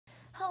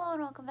Hello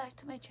and welcome back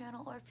to my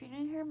channel, or if you're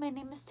new here, my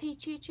name is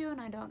Taechichu and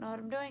I don't know what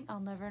I'm doing,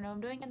 I'll never know what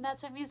I'm doing, and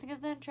that's what I'm using as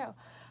the intro.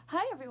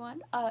 Hi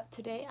everyone,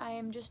 today I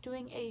am just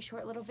doing a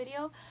short little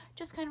video,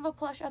 just kind of a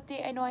plush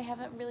update. I know I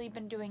haven't really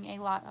been doing a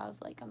lot of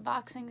like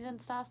unboxings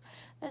and stuff.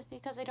 That's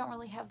because I don't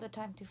really have the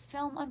time to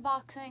film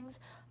unboxings,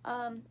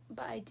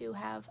 but I do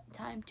have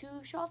time to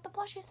show off the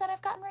plushies that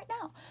I've gotten right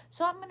now.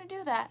 So I'm gonna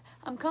do that.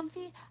 I'm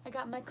comfy, I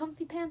got my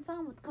comfy pants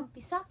on with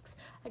comfy socks,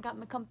 I got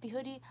my comfy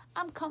hoodie,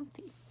 I'm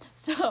comfy.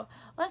 So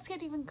let's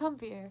get even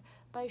comfier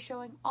by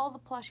showing all the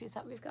plushies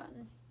that we've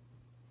gotten.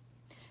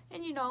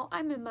 And you know,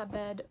 I'm in my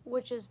bed,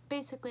 which is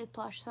basically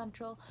plush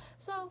central.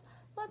 So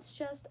let's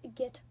just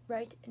get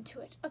right into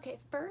it. Okay,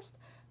 first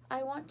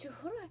I want to,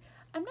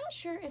 I'm not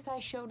sure if I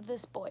showed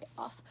this boy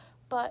off,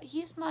 but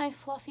he's my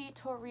fluffy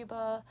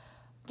Toriba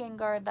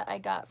Gengar that I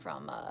got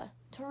from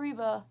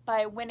Toriba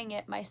by winning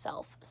it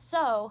myself.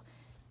 So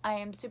I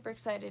am super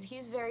excited.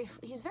 He's very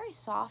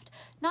soft,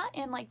 not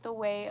in like the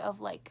way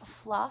of like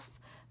fluff,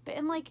 but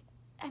in like,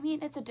 I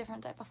mean, it's a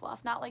different type of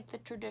fluff, not like the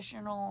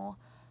traditional,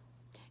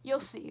 you'll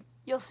see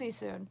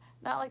soon,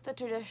 not like the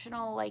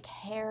traditional like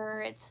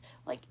hair. It's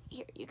like,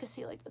 here, you can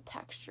see like the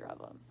texture of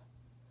him.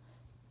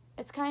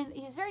 It's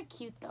he's very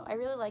cute though. I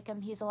really like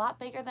him. He's a lot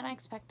bigger than I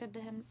expected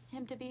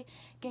him to be.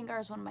 Gengar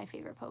is one of my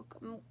favorite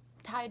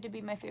tied to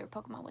be my favorite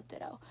Pokemon with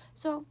Ditto.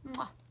 So,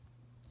 mwah.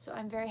 So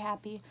I'm very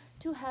happy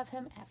to have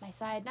him at my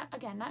side.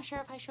 Not sure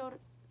if I showed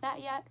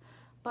that yet,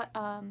 but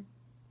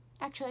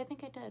actually I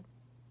think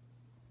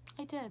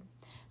I did.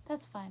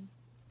 That's fine.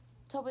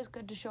 It's always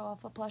good to show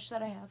off a plush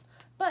that I have.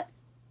 But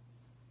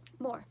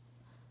more.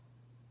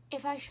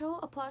 If I show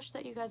a plush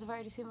that you guys have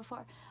already seen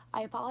before,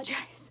 I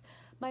apologize.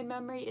 My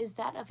memory is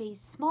that of a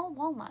small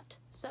walnut.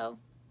 So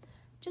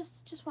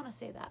just want to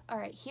say that. All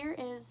right, here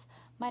is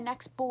my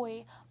next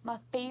boy, my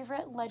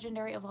favorite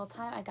legendary of all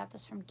time. I got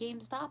this from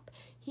GameStop.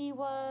 He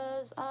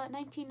was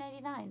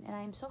 $19.99, and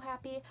I am so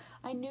happy.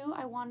 I knew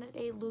I wanted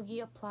a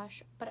Lugia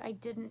plush, but I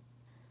didn't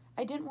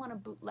want a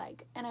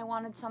bootleg, and I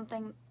wanted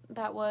something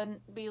that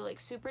wouldn't be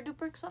like super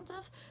duper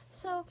expensive.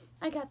 So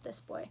I got this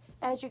boy.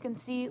 As you can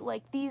see,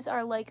 like these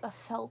are like a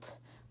felt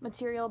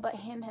material, but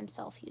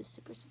himself, he is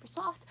super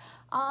soft.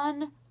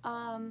 On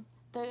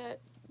the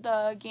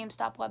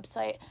GameStop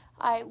website,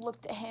 I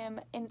looked at him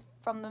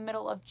from the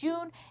middle of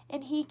June,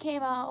 and he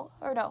came out,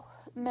 or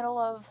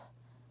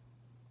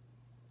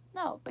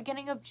no,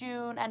 beginning of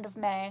June, end of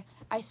May.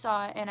 I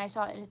saw it, and I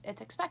saw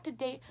its expected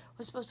date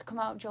was supposed to come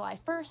out July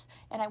 1st,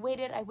 and I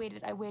waited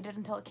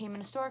until it came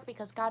in a store,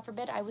 because God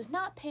forbid I was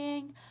not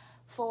paying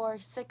for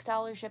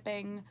 $6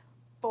 shipping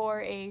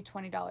for a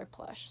 $20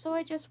 plush. So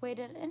I just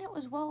waited, and it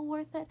was well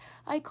worth it.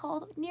 I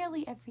called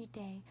nearly every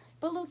day.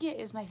 But Lugia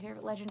is my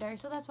favorite legendary,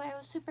 so that's why I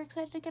was super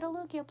excited to get a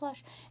Lugia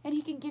plush. And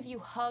he can give you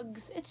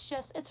hugs.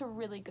 It's a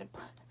really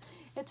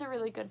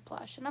good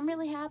plush, and I'm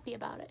really happy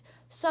about it.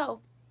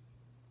 So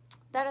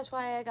that is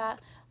why I got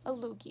a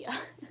Lugia.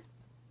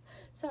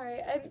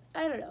 Sorry,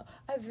 I don't know.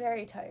 I'm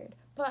very tired,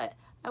 but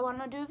I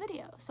want to do a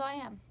video, so I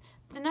am.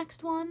 The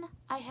next one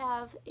I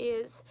have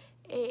is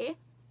a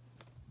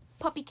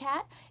Puppy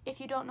Cat. If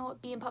you don't know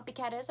what being Puppy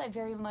Cat is, I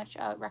very much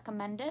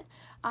recommend it.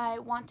 I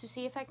want to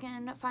see if I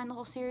can find the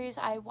whole series.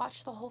 I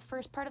watched the whole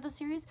first part of the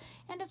series,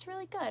 and it's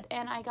really good.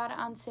 And I got it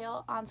on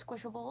sale on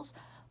Squishables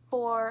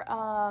for,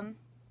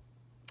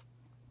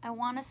 I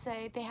want to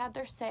say they had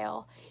their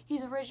sale. He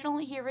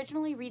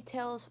originally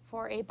retails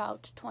for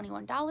about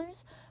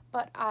 $21,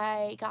 but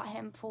I got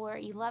him for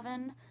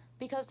 $11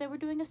 because they were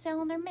doing a sale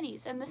on their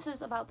minis, and this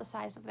is about the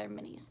size of their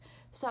minis.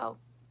 So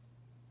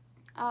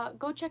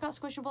go check out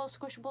Squishables.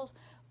 Squishables,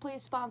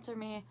 please sponsor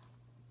me.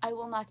 I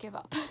will not give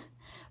up.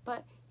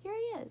 But here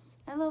he is.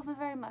 I love him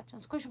very much.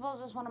 And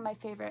Squishables is one of my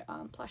favorite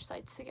plush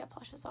sites to get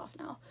plushes off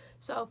now.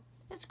 So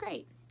it's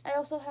great. I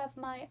also have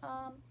my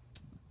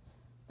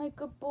my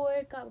good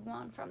boy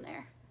Gabumon from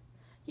there.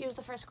 He was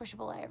the first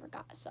Squishable I ever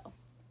got. So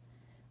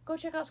go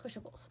check out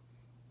Squishables.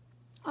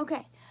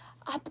 Okay.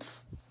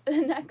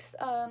 The next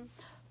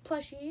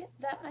plushie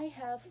that I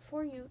have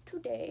for you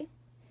today.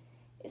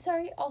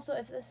 Sorry, also,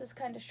 if this is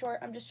kind of short,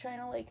 I'm just trying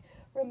to, like,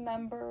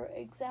 remember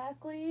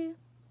exactly.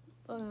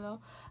 I don't know.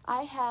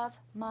 I have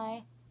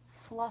my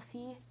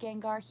fluffy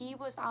Gengar. He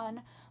was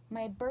on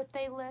my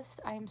birthday list.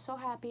 I am so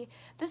happy.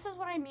 This is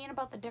what I mean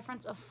about the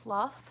difference of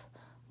fluff.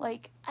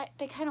 Like,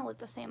 they kind of look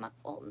the same.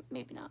 Well,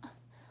 maybe not.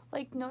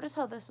 Like, notice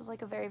how this is,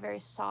 like, a very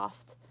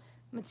soft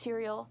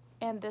material,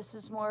 and this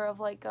is more of,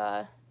 like,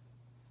 a...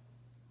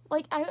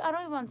 Like, I don't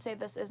even want to say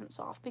this isn't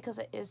soft, because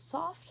it is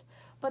soft.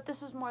 But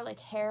this is more like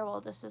hair, while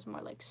this is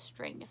more like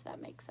string, if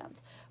that makes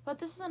sense. But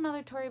this is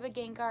another Toriba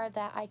Gengar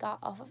that I got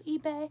off of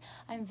eBay.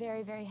 I'm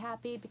very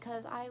happy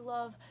because I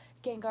love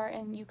Gengar,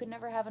 and you can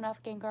never have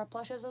enough Gengar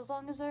plushes as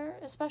long as they're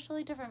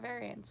especially different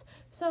variants.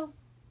 So,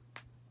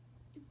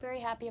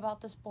 very happy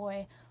about this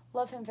boy.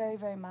 Love him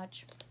very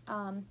much.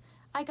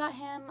 I got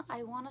him,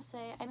 I want to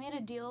say, I made a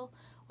deal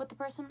with the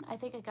person. I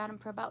think I got him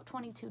for about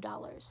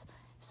 $22.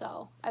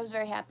 So I was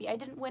very happy. I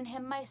didn't win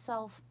him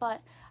myself,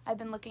 but I've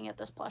been looking at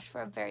this plush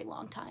for a very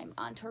long time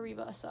on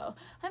Toriba, so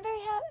I'm very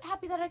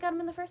happy that I got him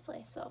in the first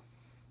place. So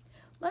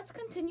let's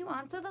continue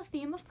on to the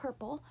theme of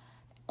purple.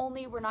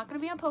 Only we're not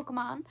going to be on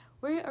Pokemon.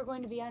 We are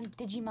going to be on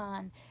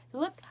Digimon.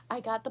 Look, I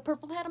got the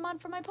purple Patamon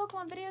for my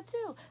Pokemon video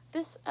too.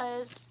 This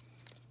is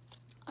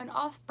an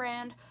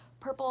off-brand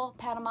purple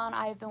Patamon.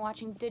 I've been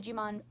watching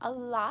Digimon a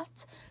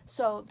lot,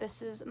 so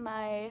this is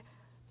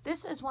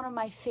one of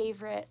my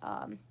favorite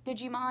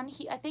Digimon.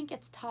 I think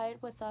it's tied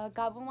with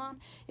Gabumon.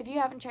 If you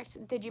haven't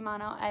checked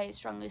Digimon out, I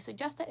strongly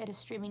suggest it. It is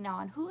streaming now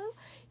on Hulu.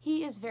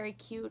 He is very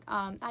cute.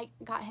 I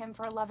got him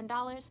for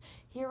 $11.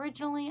 He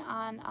originally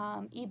on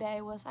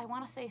eBay was, I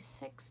want to say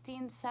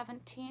 $16,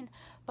 $17,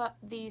 but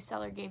the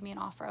seller gave me an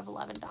offer of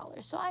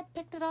 $11. So I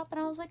picked it up and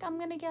I was like, I'm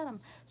gonna get him.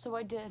 So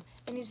I did,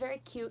 and he's very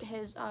cute.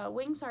 His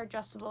wings are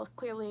adjustable.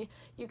 Clearly,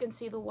 you can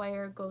see the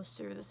wire goes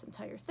through this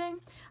entire thing.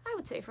 I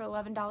would say for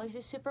 $11,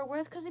 he's super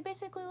worth because he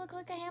basically looks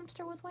like a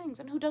hamster with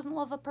wings. And who doesn't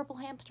love a purple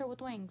hamster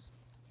with wings?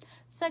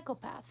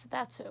 Psychopaths,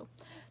 that's who.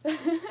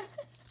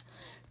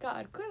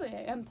 God, clearly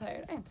I am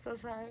tired. I am so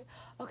sorry.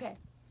 Okay,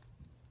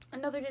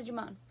 another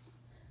Digimon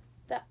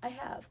that I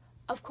have,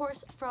 of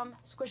course, from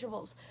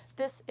Squishables.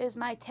 This is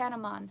my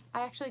Tanemon.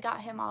 I actually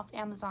got him off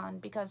Amazon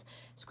because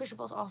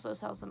Squishables also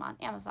sells them on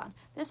Amazon.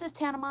 This is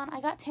Tanemon.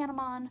 I got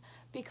Tanemon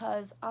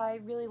because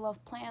I really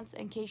love plants.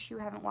 In case you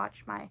haven't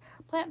watched my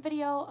plant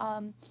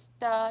video,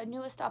 the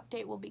newest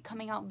update will be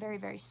coming out very,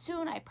 very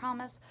soon, I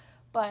promise.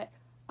 But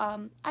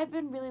I've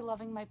been really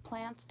loving my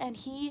plants, and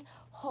he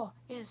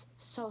is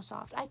so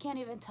soft. I can't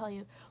even tell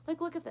you. Like,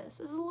 look at this.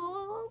 This is a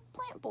little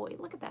plant boy.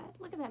 Look at that.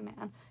 Look at that,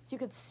 man. You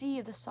could see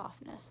the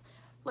softness.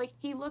 Like,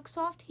 he looks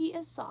soft. He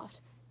is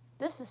soft.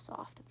 This is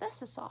soft.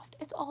 This is soft.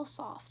 It's all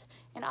soft,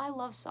 and I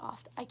love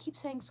soft. I keep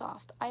saying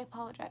soft. I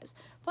apologize.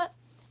 But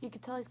you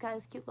can tell he's got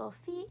his cute little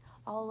feet,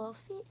 all little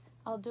feet.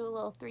 I'll do a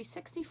little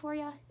 360 for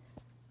you.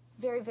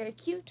 Very, very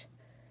cute.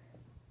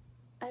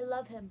 I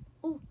love him.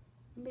 Ooh,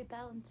 let me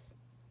balance.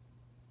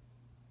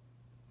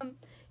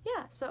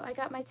 Yeah, so I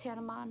got my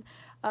Tanemon.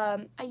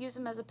 I use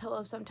him as a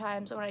pillow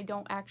sometimes when I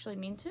don't actually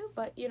mean to,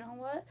 but you know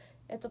what?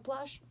 It's a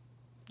plush.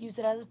 Use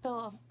it as a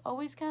pillow.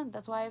 Always can.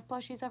 That's why I have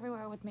plushies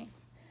everywhere with me.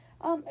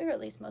 Or at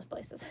least most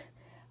places.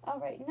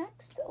 Alright,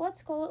 next,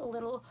 let's go a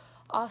little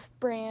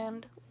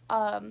off-brand.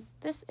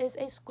 This is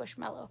a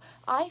Squishmallow.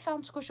 I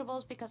found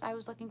Squishables because I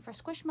was looking for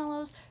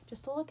Squishmallows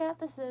just to look at.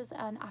 This is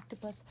an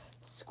octopus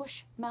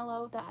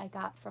Squishmallow that I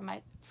got from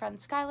my friend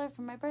Skylar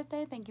for my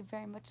birthday. Thank you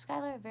very much,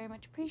 Skylar. I very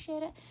much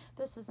appreciate it.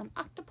 This is an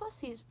octopus.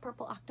 He's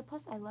purple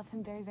octopus. I love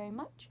him very, very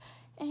much.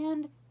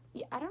 And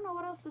yeah, I don't know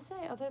what else to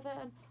say other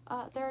than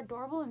they're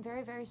adorable and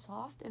very, very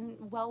soft and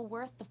well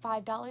worth the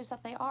 $5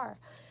 that they are.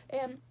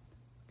 And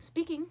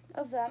speaking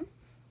of them,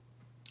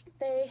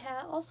 they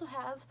also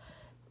have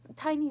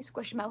tiny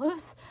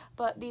Squishmallows,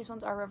 but these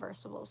ones are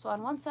reversible. So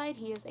on one side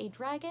he is a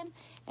dragon,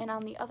 and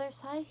on the other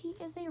side he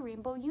is a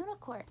rainbow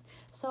unicorn.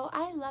 So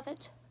I love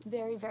it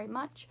very, very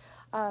much.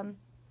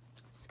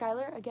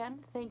 Skylar, again,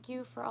 thank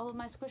you for all of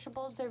my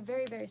Squishables. They're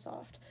very, very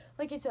soft.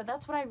 Like I said,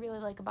 that's what I really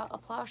like about a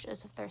plush,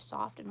 is if they're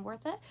soft and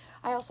worth it.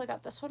 I also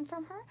got this one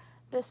from her.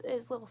 This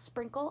is Little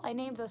Sprinkle. I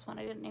named this one.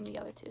 I didn't name the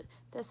other two.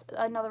 This,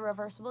 another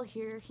reversible.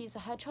 Here he's a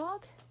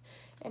hedgehog,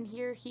 and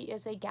here he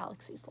is a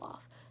galaxy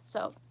sloth.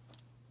 So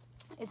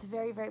it's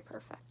very, very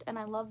perfect, and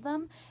I love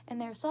them,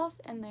 and they're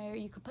soft, and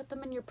you could put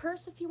them in your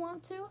purse if you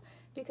want to,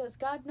 because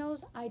God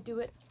knows I do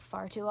it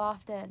far too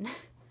often.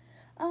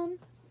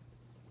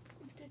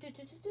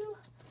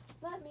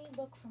 Let me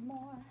look for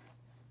more.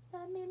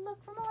 Let me look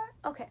for more.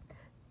 Okay,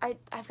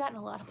 I've gotten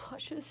a lot of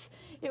plushes.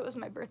 It was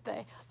my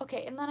birthday.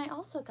 Okay, and then I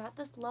also got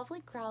this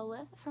lovely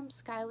Growlithe from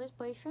Skylar's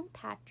boyfriend,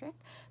 Patrick.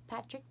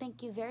 Patrick,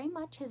 thank you very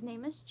much. His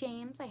name is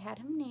James. I had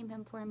him name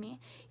him for me.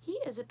 He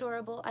is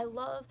adorable. I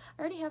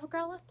already have a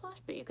Growlithe plush,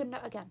 but you can,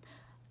 again,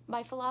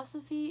 my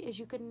philosophy is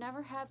you could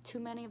never have too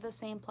many of the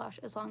same plush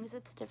as long as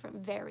it's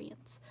different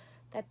variants.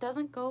 That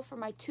doesn't go for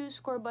my 2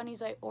 score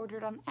bunnies I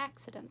ordered on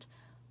accident.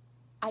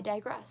 I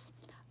digress.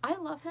 I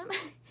love him.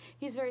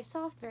 He's very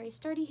soft, very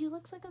sturdy. He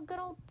looks like a good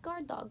old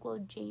guard dog,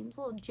 little James,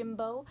 little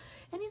Jimbo,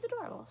 and he's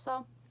adorable.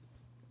 So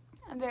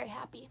I'm very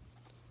happy.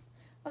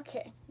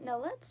 Okay, now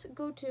let's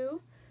go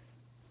to...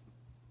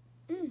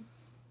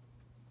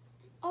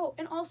 Oh,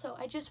 and also,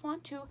 I just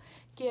want to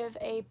give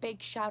a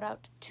big shout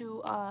out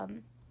to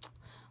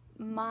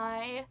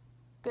my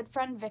good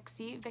friend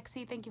Vixie.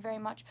 Vixie, thank you very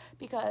much,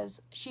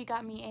 because she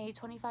got me a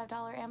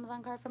 $25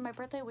 Amazon card for my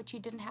birthday, which she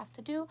didn't have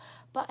to do,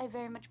 but I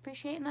very much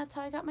appreciate it, and that's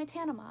how I got my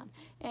Tanemon.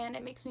 And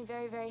it makes me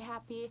very, very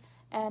happy,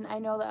 and I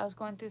know that I was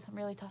going through some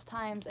really tough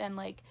times, and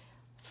like,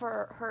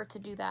 for her to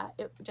do that,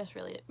 it just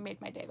really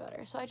made my day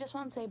better. So I just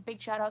want to say a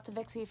big shout out to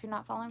Vixie. If you're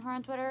not following her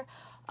on Twitter,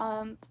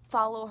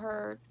 follow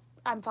her.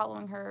 I'm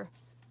following her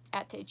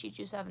at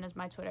Taechichu7 is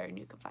my Twitter, and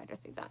you can find her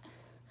through that.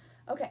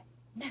 Okay,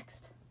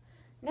 next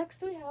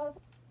we have,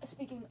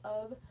 speaking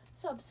of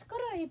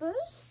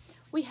subscribers,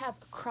 we have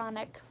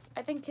Chronic.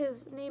 I think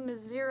his name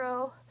is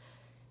Zero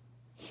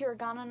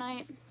Hiragana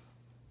Knight.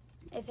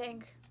 I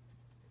think.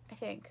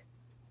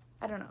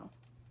 I don't know.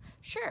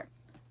 Sure.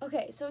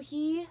 Okay, so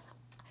he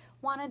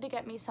wanted to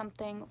get me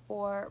something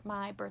for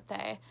my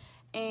birthday,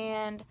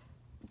 and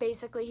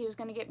basically he was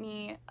going to get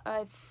me,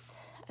 I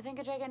think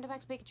a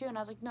Gigantamax Pikachu, and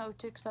I was like, no,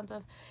 too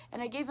expensive.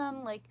 And I gave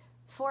him like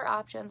 4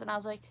 options, and I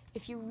was like,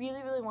 if you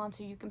really, really want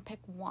to, you can pick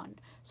 1.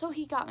 So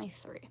he got me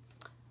 3.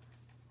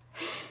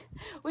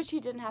 Which he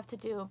didn't have to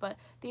do, but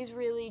these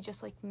really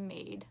just like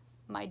made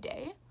my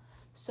day.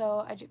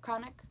 So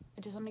Chronic,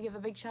 I just want to give a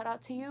big shout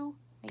out to you.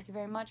 Thank you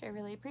very much. I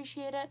really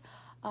appreciate it.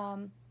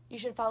 You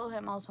should follow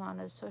him also on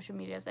his social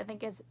medias. I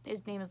think his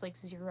name is like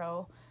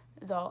Zero,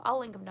 though. I'll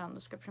link him down in the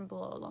description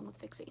below along with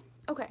Fixie.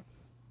 Okay,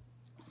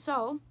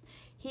 so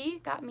he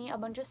got me a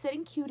bunch of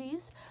sitting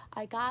cuties.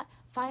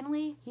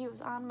 Finally, he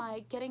was on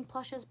my getting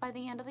plushes by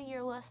the end of the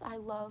year list. I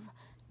love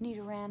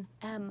Nidoran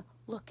M.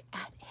 Look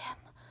at him.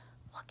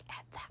 Look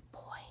at that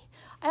boy.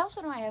 I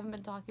also know I haven't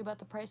been talking about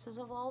the prices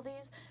of all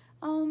these.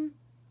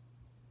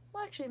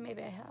 Well, actually,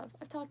 maybe I have.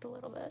 I've talked a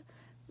little bit.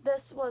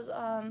 This was,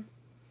 $25.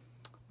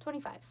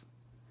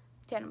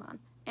 Tandemon.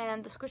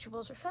 And the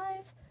Squishables were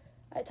 $5.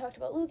 I talked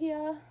about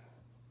Lugia.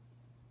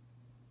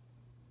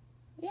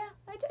 Yeah,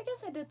 I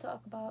guess I did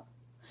talk about.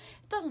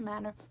 It doesn't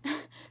matter.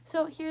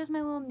 So here's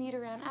my little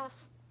Nidoran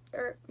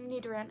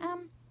Nidoran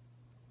M.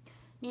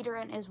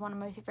 Nidoran is one of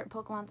my favorite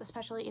Pokemon,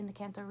 especially in the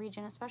Kanto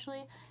region,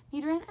 especially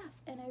Nidoran F.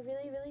 And I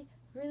really, really,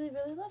 really,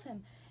 really love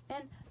him.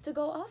 And to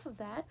go off of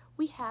that,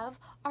 we have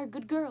our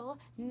good girl,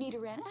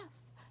 Nidoran F.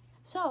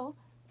 So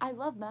I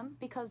love them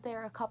because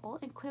they're a couple,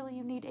 and clearly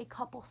you need a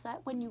couple set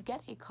when you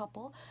get a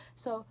couple.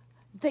 So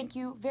thank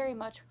you very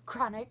much,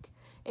 Chronic,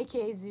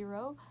 aka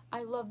Zero.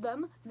 I love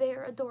them.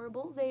 They're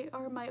adorable. They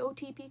are my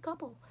OTP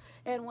couple.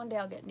 And one day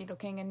I'll get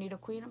Nidoking and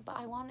Nidoqueen, but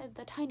I wanted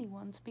the tiny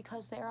ones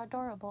because they're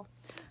adorable.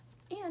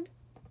 And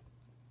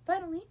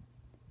finally,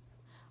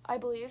 I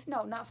believe,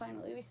 no, not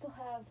finally, we still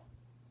have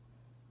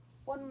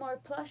one more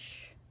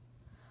plush.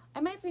 I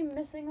might be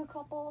missing a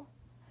couple,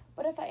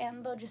 but if I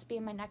am, they'll just be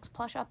in my next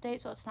plush update,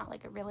 so it's not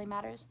like it really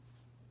matters.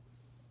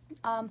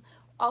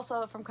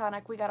 Also from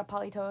Chronic, we got a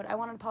Politoed. I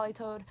wanted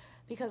Politoed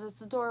because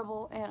it's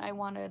adorable, and I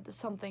wanted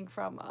something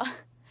from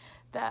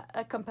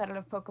a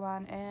competitive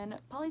Pokemon, and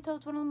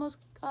Politoed's one of the most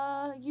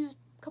used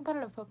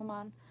competitive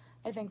Pokemon.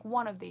 I think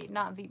one of the,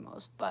 not the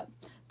most, but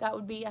that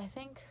would be, I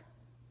think,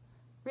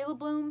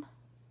 Rillaboom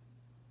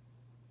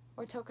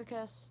or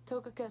Togekiss.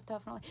 Togekiss,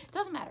 definitely. It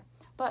doesn't matter.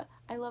 But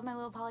I love my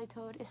little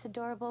Politoed. It's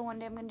adorable. One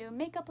day I'm going to do a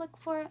makeup look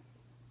for it.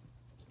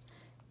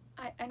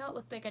 I know it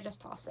looked like I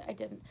just tossed it. I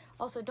didn't.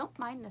 Also, don't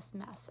mind this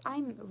mess.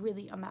 I'm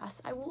really a mess.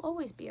 I will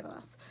always be a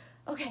mess.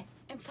 Okay,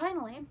 and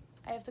finally,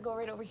 I have to go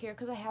right over here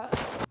because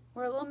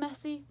we're a little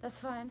messy. That's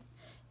fine.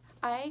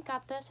 I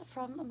got this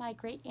from my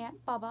great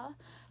aunt Bubba.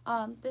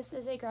 This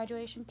is a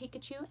graduation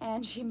Pikachu,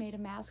 and she made a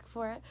mask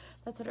for it.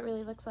 That's what it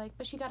really looks like.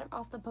 But she got it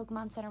off the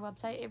Pokemon Center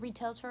website. It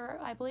retails for,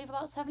 I believe,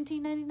 about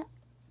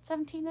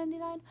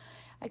 $17.99.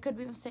 I could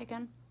be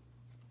mistaken.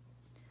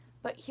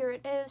 But here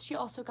it is. She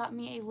also got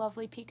me a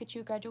lovely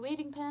Pikachu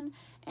graduating pin,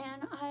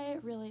 and I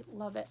really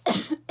love it.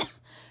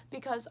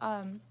 Because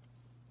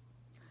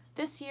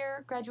this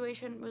year,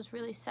 graduation was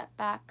really set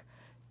back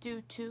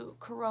due to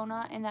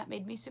Corona, and that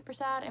made me super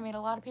sad. It made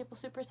a lot of people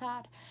super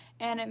sad,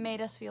 and it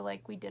made us feel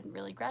like we didn't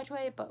really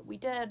graduate, but we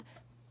did.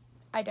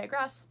 I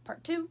digress.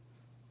 Part 2.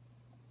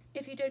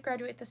 If you did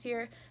graduate this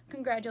year,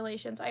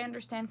 congratulations. I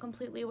understand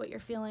completely what you're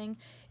feeling.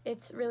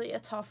 It's really a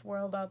tough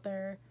world out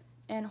there,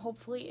 and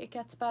hopefully it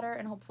gets better,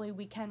 and hopefully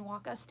we can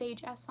walk a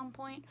stage at some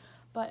point.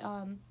 But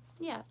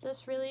yeah,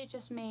 this really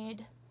just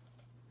made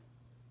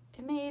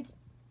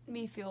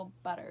me feel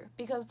better,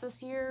 because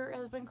this year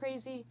has been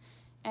crazy,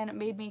 and it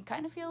made me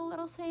kind of feel a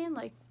little sane,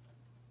 like,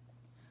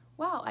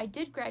 wow, I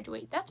did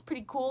graduate. That's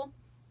pretty cool.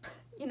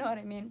 You know what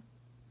I mean?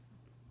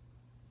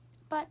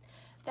 But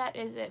that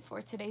is it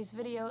for today's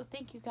video.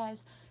 Thank you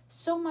guys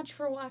so much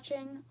for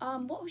watching.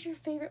 What was your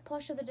favorite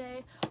plush of the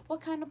day?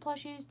 What kind of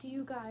plushies do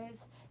you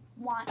guys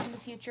want in the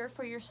future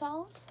for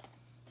yourselves?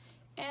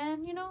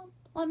 And, you know,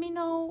 let me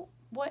know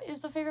what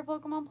is the favorite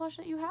Pokemon plush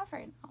that you have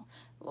right now.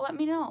 Let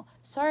me know.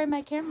 Sorry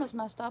my camera's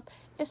messed up.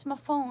 It's my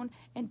phone,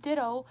 and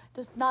Ditto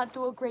does not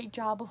do a great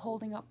job of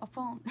holding up my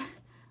phone.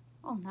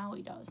 Oh, now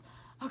he does.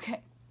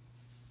 Okay.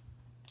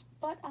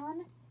 But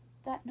on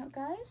that note,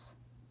 guys,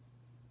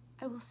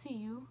 I will see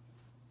you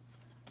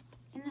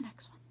in the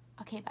next one.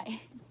 Okay,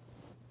 bye.